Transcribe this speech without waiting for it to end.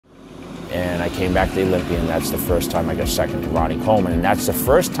came back to the Olympia, and that's the first time I got second to Ronnie Coleman. And that's the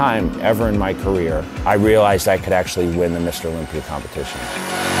first time ever in my career I realized I could actually win the Mr. Olympia competition.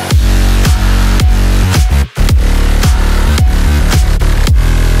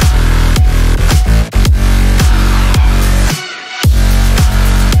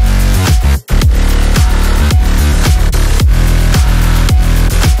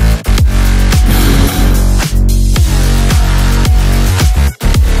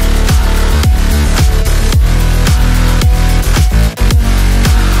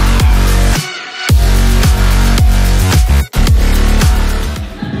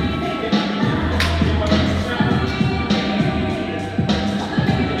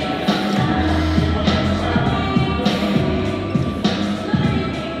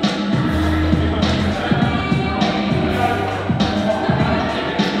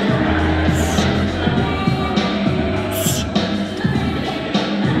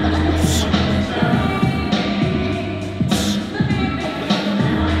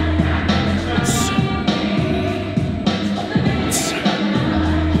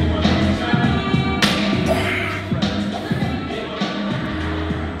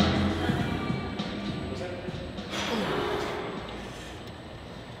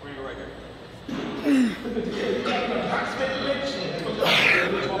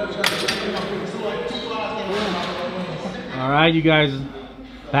 Alright, you guys,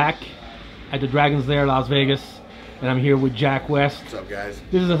 back at the Dragon's Lair, Las Vegas, and I'm here with Jack West. What's up, guys?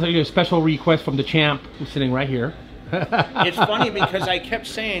 This is a special request from the champ, who's sitting right here. It's funny because I kept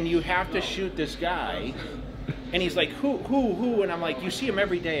saying, you have to shoot this guy. And he's like, who? And I'm like, you see him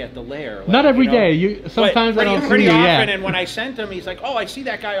every day at the Lair. Like, Not every day. Sometimes I don't see pretty you, often. yeah. And when I sent him, he's like, oh, I see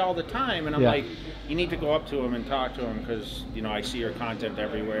that guy all the time. And I'm like, you need to go up to him and talk to him because, you know, I see your content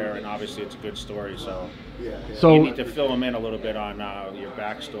everywhere, and obviously it's a good story. So, so you need to fill him in a little bit on your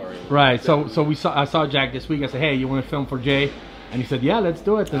backstory. Right. So I saw Jack this week. I said, hey, you want to film for Jay? And he said, yeah, let's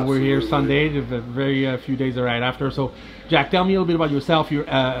do it. And we're here Sunday, the very few days right after. So, Jack, tell me a little bit about yourself. You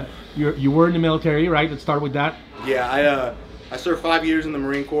were in the military, right? Let's start with that. Yeah, I served 5 years in the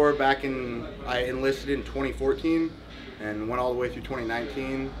Marine Corps. I enlisted in 2014 and went all the way through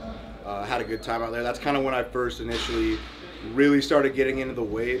 2019. Had a good time out there. That's kind of when I first initially really started getting into the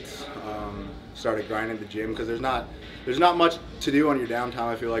weights. Started grinding the gym because there's not much to do on your downtime,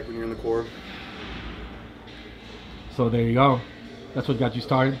 I feel like, when you're in the Corps. So there you go. That's what got you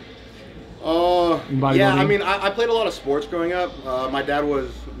started? Yeah, I mean, I played a lot of sports growing up. My dad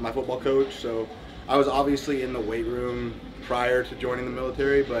was my football coach, so I was obviously in the weight room prior to joining the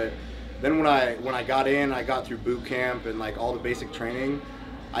military, but then when I got in, I got through boot camp and like all the basic training,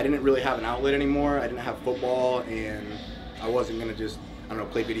 I didn't really have an outlet anymore. I didn't have football, and I wasn't gonna just, I don't know,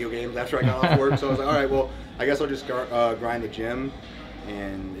 play video games after I got off work. So I was like, all right, well, I guess I'll just grind the gym,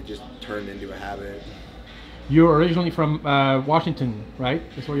 and it just turned into a habit. You're originally from Washington, right?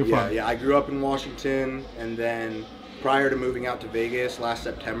 That's where you're from. Yeah, I grew up in Washington, and then prior to moving out to Vegas last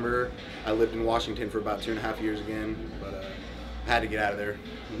September, I lived in Washington for about 2.5 years again, but I had to get out of there.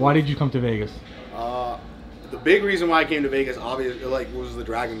 Why did you come to Vegas? The big reason why I came to Vegas, obviously, was the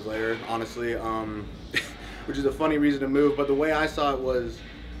Dragon's Lair, honestly, which is a funny reason to move, but the way I saw it was,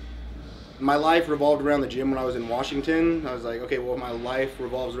 my life revolved around the gym when I was in Washington. I was like, okay, well, if my life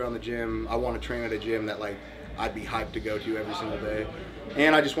revolves around the gym, I want to train at a gym that like I'd be hyped to go to every single day.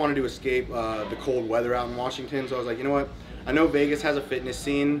 And I just wanted to escape the cold weather out in Washington. So I was like, you know what? I know Vegas has a fitness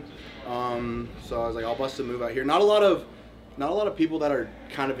scene. So I was like, I'll bust a move out here. Not a lot of people that are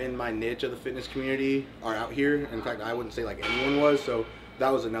kind of in my niche of the fitness community are out here. In fact, I wouldn't say like anyone was. So that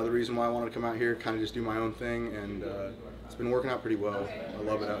was another reason why I wanted to come out here, kind of just do my own thing. And it's been working out pretty well. I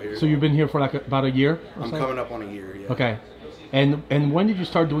love it out here. So you've been here for like about a year? I'm coming up on a year, yeah. Okay. And when did you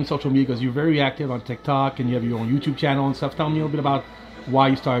start doing social media? Because you're very active on TikTok and you have your own YouTube channel and stuff. Tell me a little bit about why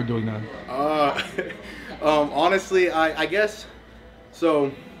you started doing that. Honestly, I guess,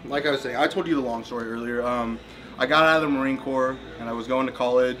 so like I was saying, I told you the long story earlier. I got out of the Marine Corps and I was going to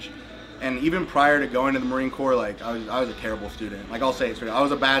college. And even prior to going to the Marine Corps, like I was a terrible student. Like I'll say it straight, I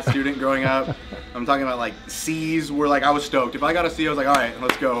was a bad student growing up. I'm talking about like C's were like, I was stoked. If I got a C, I was like, all right,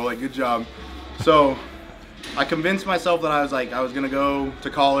 let's go, like good job. So I convinced myself that I was gonna go to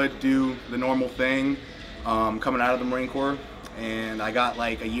college, do the normal thing, coming out of the Marine Corps. And I got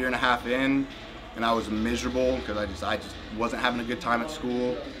like 1.5 years in and I was miserable because I just wasn't having a good time at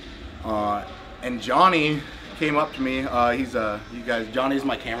school. And Johnny came up to me. Johnny's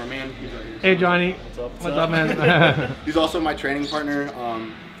my cameraman. Hey Johnny. What's up man? He's also my training partner.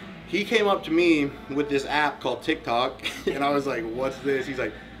 He came up to me with this app called TikTok, and I was like, what's this? He's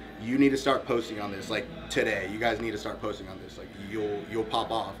like, you need to start posting on this, like today. You guys need to start posting on this. Like you'll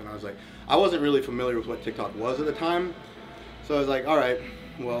pop off. And I was like, I wasn't really familiar with what TikTok was at the time, so I was like, all right,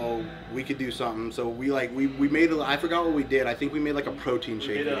 well, we could do something. So we made I forgot what we did. I think we made like a protein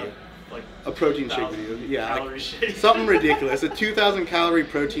shake video. A protein shake video. Yeah, like, something ridiculous. A 2,000 calorie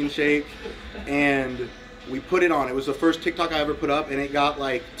protein shake, and we put it on. It was the first TikTok I ever put up, and it got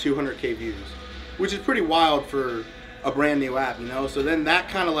like 200K views, which is pretty wild for a brand new app, you know? So then that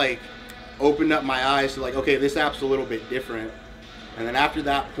kind of like opened up my eyes to like, okay, this app's a little bit different. And then after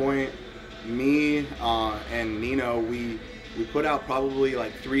that point, me and Nino, we put out probably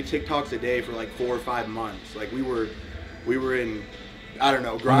like 3 TikToks a day for like 4 or 5 months. Like we were in, I don't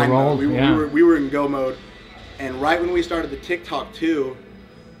know, grind mode. We were in go mode. And right when we started the TikTok too,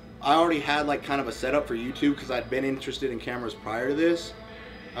 I already had like kind of a setup for YouTube because I'd been interested in cameras prior to this.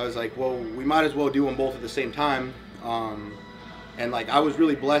 I was like, well, we might as well do them both at the same time. And like I was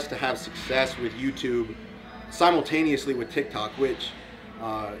really blessed to have success with YouTube simultaneously with TikTok, which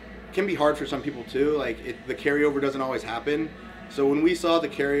can be hard for some people too. Like the carryover doesn't always happen. So when we saw the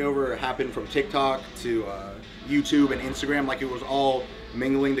carryover happen from TikTok to YouTube and Instagram, like it was all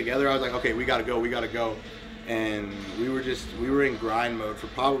mingling together, I was like, okay, we gotta go. And we were in grind mode for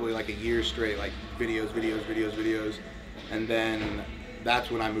probably like a year straight, like videos. And then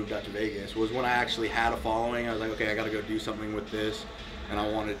that's when I moved out to Vegas, was when I actually had a following. I was like, okay, I gotta go do something with this. And I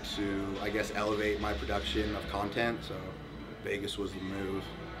wanted to, I guess, elevate my production of content. So Vegas was the move.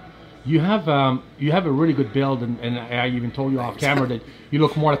 You have a really good build, and I even told you off camera that you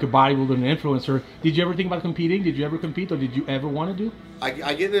look more like a bodybuilder than an influencer. Did you ever think about competing? Did you ever compete, or did you ever want to do?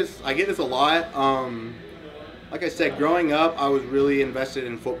 I get this a lot. Like I said, growing up, I was really invested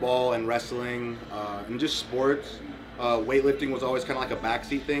in football and wrestling and just sports. Weightlifting was always kind of like a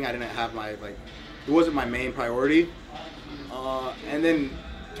backseat thing. I didn't have it wasn't my main priority. And then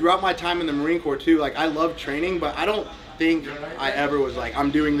throughout my time in the Marine Corps too, like I love training, but I don't think I ever was like, I'm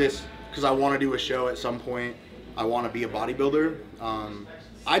doing this because I want to do a show at some point. I want to be a bodybuilder.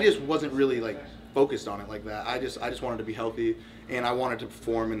 I just wasn't really like focused on it like that. I just wanted to be healthy, and I wanted to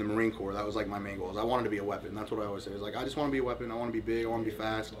perform in the Marine Corps. That was like my main goals. I wanted to be a weapon. That's what I always say. It's like, I just want to be a weapon. I want to be big. I want to be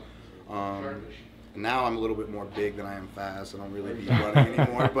fast. Now I'm a little bit more big than I am fast. I don't really be running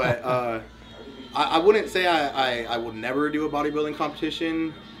anymore. But I wouldn't say I would never do a bodybuilding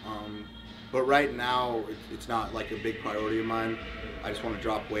competition. But right now, it's not like a big priority of mine. I just want to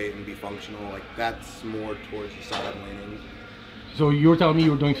drop weight and be functional. Like that's more towards the side I'm leaning. So you were telling me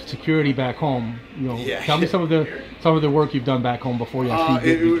you were doing security back home. You know, yeah. Tell me some of the work you've done back home before you actually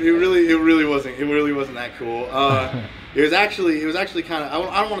it really wasn't that cool. It was actually kind of,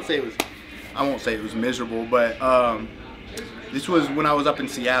 I won't say it was miserable, but this was when I was up in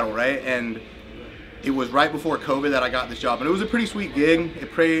Seattle, right? And it was right before COVID that I got this job, and it was a pretty sweet gig.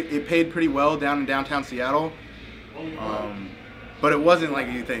 It paid pretty well down in downtown Seattle, but it wasn't like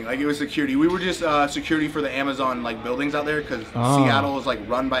anything. Like it was security. We were just security for the Amazon like buildings out there, because Seattle is like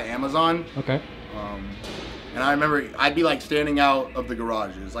run by Amazon. Okay. And I remember I'd be like standing out of the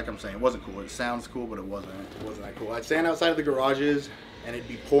garages. Like I'm saying, it wasn't cool. It sounds cool, but it wasn't that cool. I'd stand outside of the garages, and it'd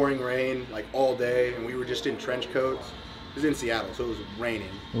be pouring rain like all day, and we were just in trench coats. It was in Seattle, so it was raining.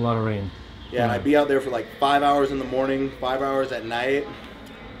 A lot of rain. Yeah, and I'd be out there for like 5 hours in the morning, 5 hours at night.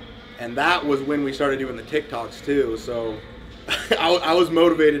 And that was when we started doing the TikToks too. So I was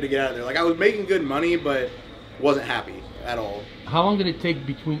motivated to get out of there. Like I was making good money, but wasn't happy at all. How long did it take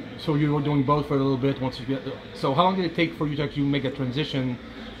between, so you were doing both for a little bit once you get, so how long did it take for you to actually make a transition,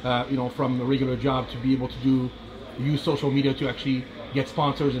 you know, from a regular job to be able to use social media to actually get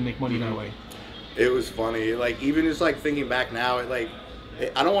sponsors and make money that way? It was funny. Like even just like thinking back now,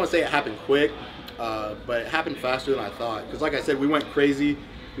 I don't want to say it happened quick, but it happened faster than I thought. Because like I said, we went crazy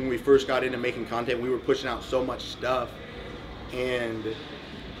when we first got into making content. We were pushing out so much stuff. And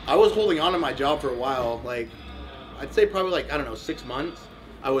I was holding on to my job for a while. Like, I'd say probably like, I don't know, 6 months.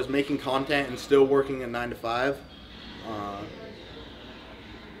 I was making content and still working a 9 to 5.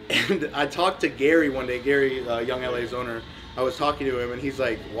 And I talked to Gary one day, Gary, Young LA's owner. I was talking to him and he's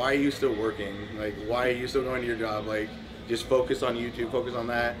like, why are you still working? Like, why are you still going to your job? Like, just focus on YouTube, focus on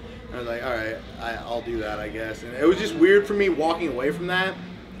that. And I was like, all right, I'll do that, I guess. And it was just weird for me walking away from that.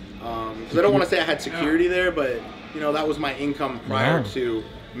 Because I don't want to say I had security there, but you know, that was my income prior to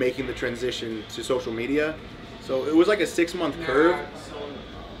making the transition to social media. So it was like a 6-month curve,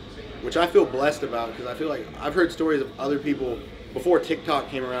 which I feel blessed about, because I feel like I've heard stories of other people before TikTok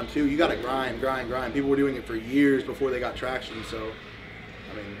came around too. You got to grind. People were doing it for years before they got traction. So,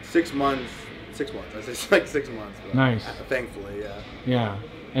 I mean, 6 months. I say like 6 months. But nice. Thankfully, yeah. Yeah,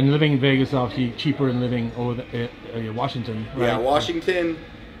 and living in Vegas is obviously cheaper than living over Washington. Right? Yeah, Washington.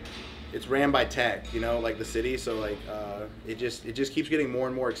 it's ran by tech, you know, like the city. So like it just keeps getting more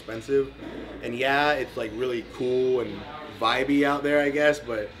and more expensive. And yeah, it's like really cool and vibey out there, I guess,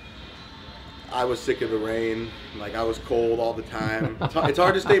 but I was sick of the rain. Like I was cold all the time. It's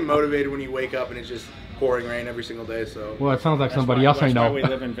hard to stay motivated when you wake up and it's just pouring rain every single day. So well, it sounds like somebody else I know. That's why we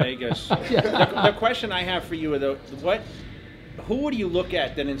live in Vegas. The question I have for you is, who do you look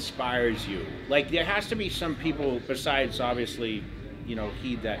at that inspires you? Like there has to be some people besides obviously, you know,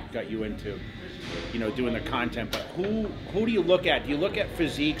 he that got you into, you know, doing the content. But who do you look at? Do you look at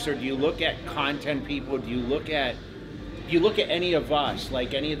physiques, or do you look at content people? Do you look at any of us,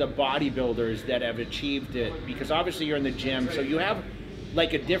 like any of the bodybuilders that have achieved it? Because obviously you're in the gym, so you have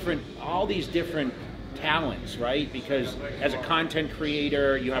like all these different talents, right? Because as a content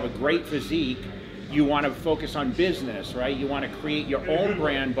creator, you have a great physique. You want to focus on business, right? You want to create your own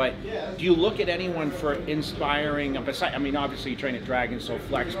brand, but do you look at anyone for inspiring? I mean, obviously you train at Dragon, so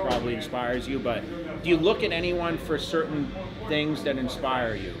Flex probably inspires you, but do you look at anyone for certain things that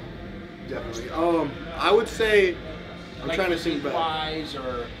inspire you? Definitely. I would say, I'm like trying to think back.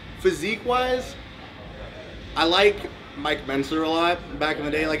 Physique-wise, I like Mike Menser a lot back in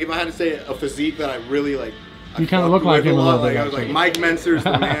the day. Like if I had to say a physique that I really like, you kind of look like him a little bit. I was like, Mike Menser's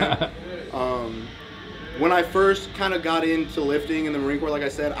the man. When I first kind of got into lifting in the Marine Corps, like I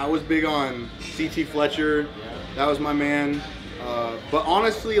said, I was big on CT Fletcher. That was my man. But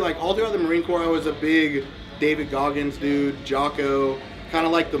honestly, like all throughout the Marine Corps, I was a big David Goggins dude, Jocko, kind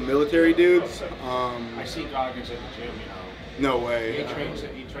of like the military dudes. I see Goggins at the gym, you know. No way. He trains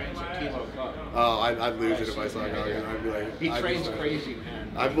at Kilo Club. Oh, I'd lose it if I saw Goggins. I'd be like, he trains crazy, man.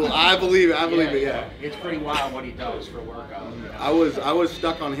 I believe it. I believe it. Yeah. It's pretty wild what he does for workout. You know? I was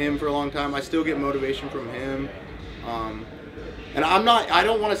stuck on him for a long time. I still get motivation from him. And I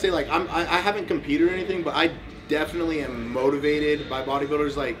don't want to say like I haven't competed or anything, but I definitely am motivated by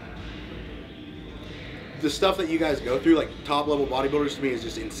bodybuilders. Like the stuff that you guys go through, like top level bodybuilders, to me is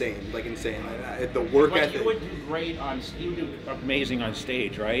just insane. Like insane. Like, the work ethic. You would do great you would do amazing on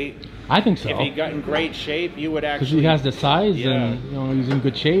stage, right? I think so. If he got in great shape, you would actually. Because he has the size, and you know he's in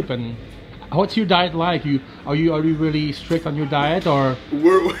good shape. And what's your diet like? Are you really strict on your diet, or?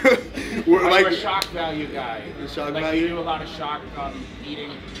 We're like a shock value guy. Shock like value. You do a lot of shock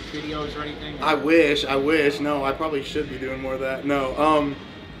eating videos or anything. Or? I wish. No, I probably should be doing more of that. No.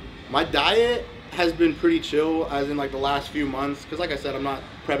 My diet has been pretty chill, as in like the last few months, because like I said, I'm not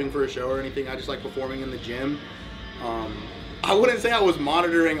prepping for a show or anything. I just like performing in the gym. I wouldn't say I was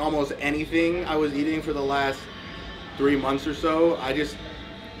monitoring almost anything I was eating for the last 3 months or so. I just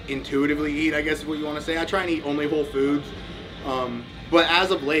intuitively eat, I guess is what you want to say. I try and eat only whole foods. But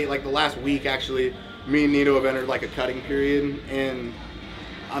as of late, like the last week actually, me and Nito have entered like a cutting period, and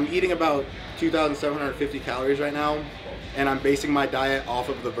I'm eating about 2,750 calories right now, and I'm basing my diet off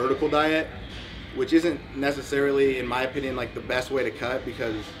of the vertical diet, which isn't necessarily, in my opinion, like the best way to cut,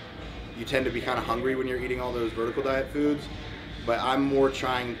 because you tend to be kind of hungry when you're eating all those vertical diet foods. But I'm more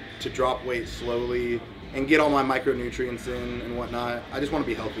trying to drop weight slowly and get all my micronutrients in and whatnot. I just want to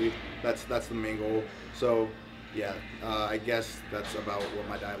be healthy. That's the main goal. So yeah, I guess that's about what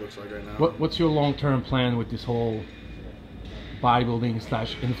my diet looks like right now. What's your long-term plan with this whole bodybuilding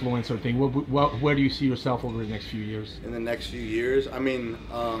 / influencer thing? Where do you see yourself over the next few years? In the next few years, I mean,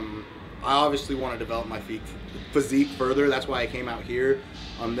 I obviously want to develop my physique further. That's why I came out here.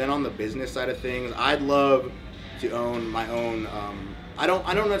 Then on the business side of things, I'd love to own my own. I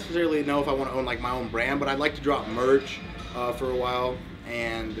don't necessarily know if I want to own like my own brand, but I'd like to drop merch for a while.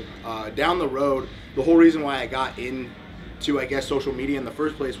 And down the road, the whole reason why I got into, I guess, social media in the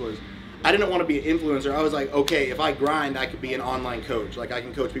first place was I didn't want to be an influencer. I was like, okay, if I grind, I could be an online coach. Like I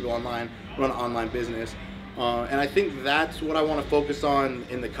can coach people online, run an online business. And I think that's what I want to focus on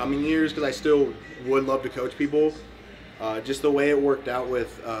in the coming years, because I still would love to coach people. Just the way it worked out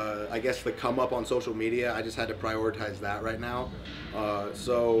with, I guess, the come up on social media, I just had to prioritize that right now.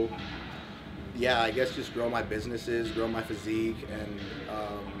 So, yeah, I guess just grow my businesses, grow my physique, and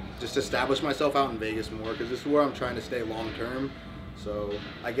just establish myself out in Vegas more, because this is where I'm trying to stay long term. So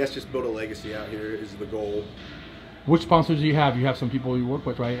I guess just build a legacy out here is the goal. Which sponsors do you have? You have some people you work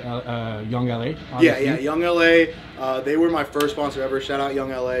with, right? Young LA? Obviously. Yeah, Young LA. They were my first sponsor ever. Shout out Young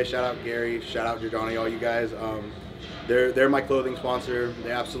LA. Shout out Gary. Shout out Giordani, all you guys. They're my clothing sponsor.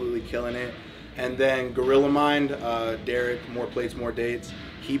 They're absolutely killing it. And then Gorilla Mind, Derek, More Plates, More Dates.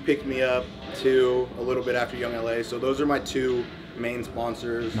 He picked me up too a little bit after Young LA. So those are my two main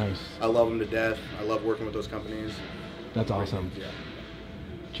sponsors. Nice. I love them to death. I love working with those companies. That's awesome. Yeah.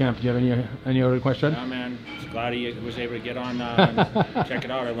 Champ, do you have any other question? Yeah, man. Just glad he was able to get on and check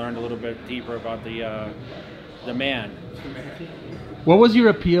it out. I learned a little bit deeper about the man. What was your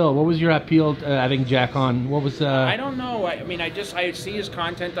appeal? What was your appeal having Jack on? What was? I don't know. I mean, I see his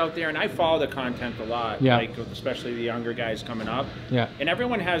content out there, and I follow the content a lot. Yeah. Like especially the younger guys coming up. Yeah. And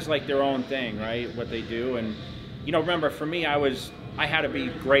everyone has like their own thing, right? What they do, and you know, remember for me, I had to be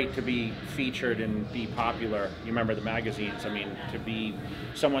great to be featured and be popular. You remember the magazines? I mean, to be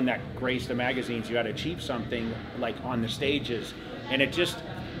someone that graced the magazines, you had to achieve something like on the stages, and it just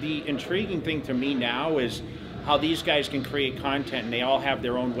the intriguing thing to me now is how these guys can create content and they all have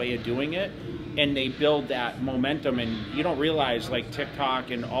their own way of doing it and they build that momentum, and you don't realize like TikTok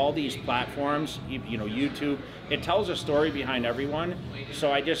and all these platforms, you know, YouTube, it tells a story behind everyone.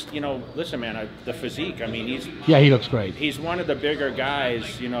 So I just, you know, listen man, the physique, I mean he looks great. He's one of the bigger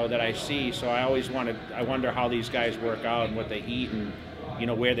guys, you know, that I see, so I wonder how these guys work out and what they eat and you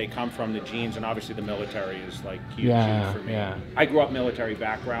know where they come from, the genes, and obviously the military is like huge for me. Yeah. I grew up military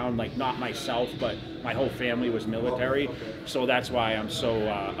background, like not myself, but my whole family was military, so that's why I'm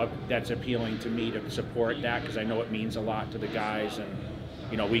so that's appealing to me to support that because I know it means a lot to the guys, and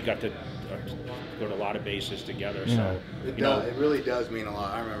you know we got to go to a lot of bases together. So it really does mean a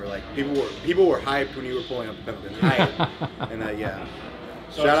lot. I remember like people were hyped when you were pulling up the Pentagon, hyped, and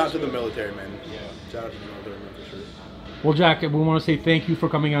so shout out to the military, man. Yeah, shout out to the military, man, for sure. Well, Jack, we want to say thank you for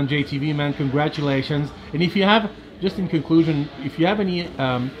coming on JTV, man. Congratulations. And if you have, just in conclusion, if you have any,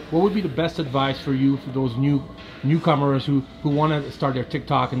 what would be the best advice for you for those newcomers who want to start their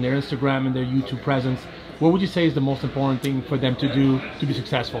TikTok and their Instagram and their YouTube presence? What would you say is the most important thing for them to do to be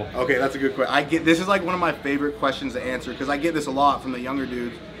successful? Okay, that's a good question. This is like one of my favorite questions to answer because I get this a lot from the younger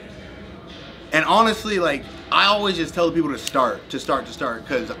dudes. And honestly, like, I always just tell people to start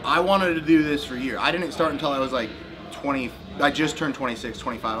because I wanted to do this for a year. I didn't start until I was like 20, I just turned 26,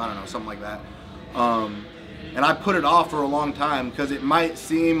 25, I don't know, something like that. And I put it off for a long time because it might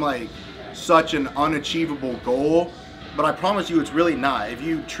seem like such an unachievable goal, but I promise you it's really not. If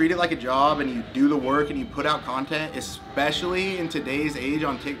you treat it like a job and you do the work and you put out content, especially in today's age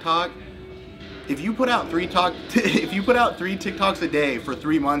on TikTok, if you put out three TikToks a day for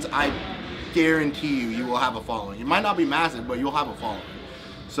 3 months, I guarantee you will have a following. It might not be massive, but you'll have a following.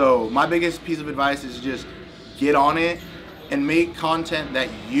 So my biggest piece of advice is just get on it and make content that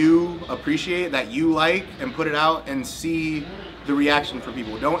you appreciate, that you like, and put it out and see the reaction for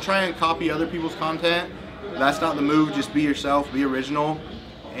people. Don't try and copy other people's content. That's not the move. Just be yourself, be original,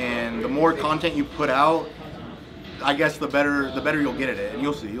 and the more content you put out, I guess the better you'll get at it, and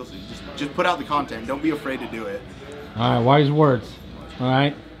you'll see. Just put out the content. Don't be afraid to do it. All right, wise words. All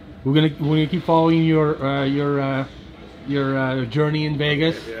right, we're gonna keep following your journey in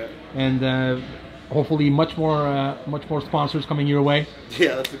Vegas, and hopefully much more sponsors coming your way.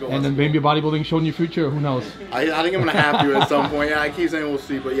 Yeah, that's the goal. And then maybe a bodybuilding show in your future. Who knows? I think I'm gonna have to at some point. Yeah, I keep saying we'll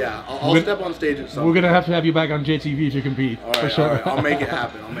see, but yeah, I'll step on stage at some. We're gonna have to have you back on JTV if you compete. All right, for sure. all right. I'll make it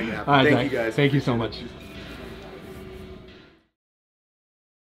happen. All right, Thank you guys. Thank you so much.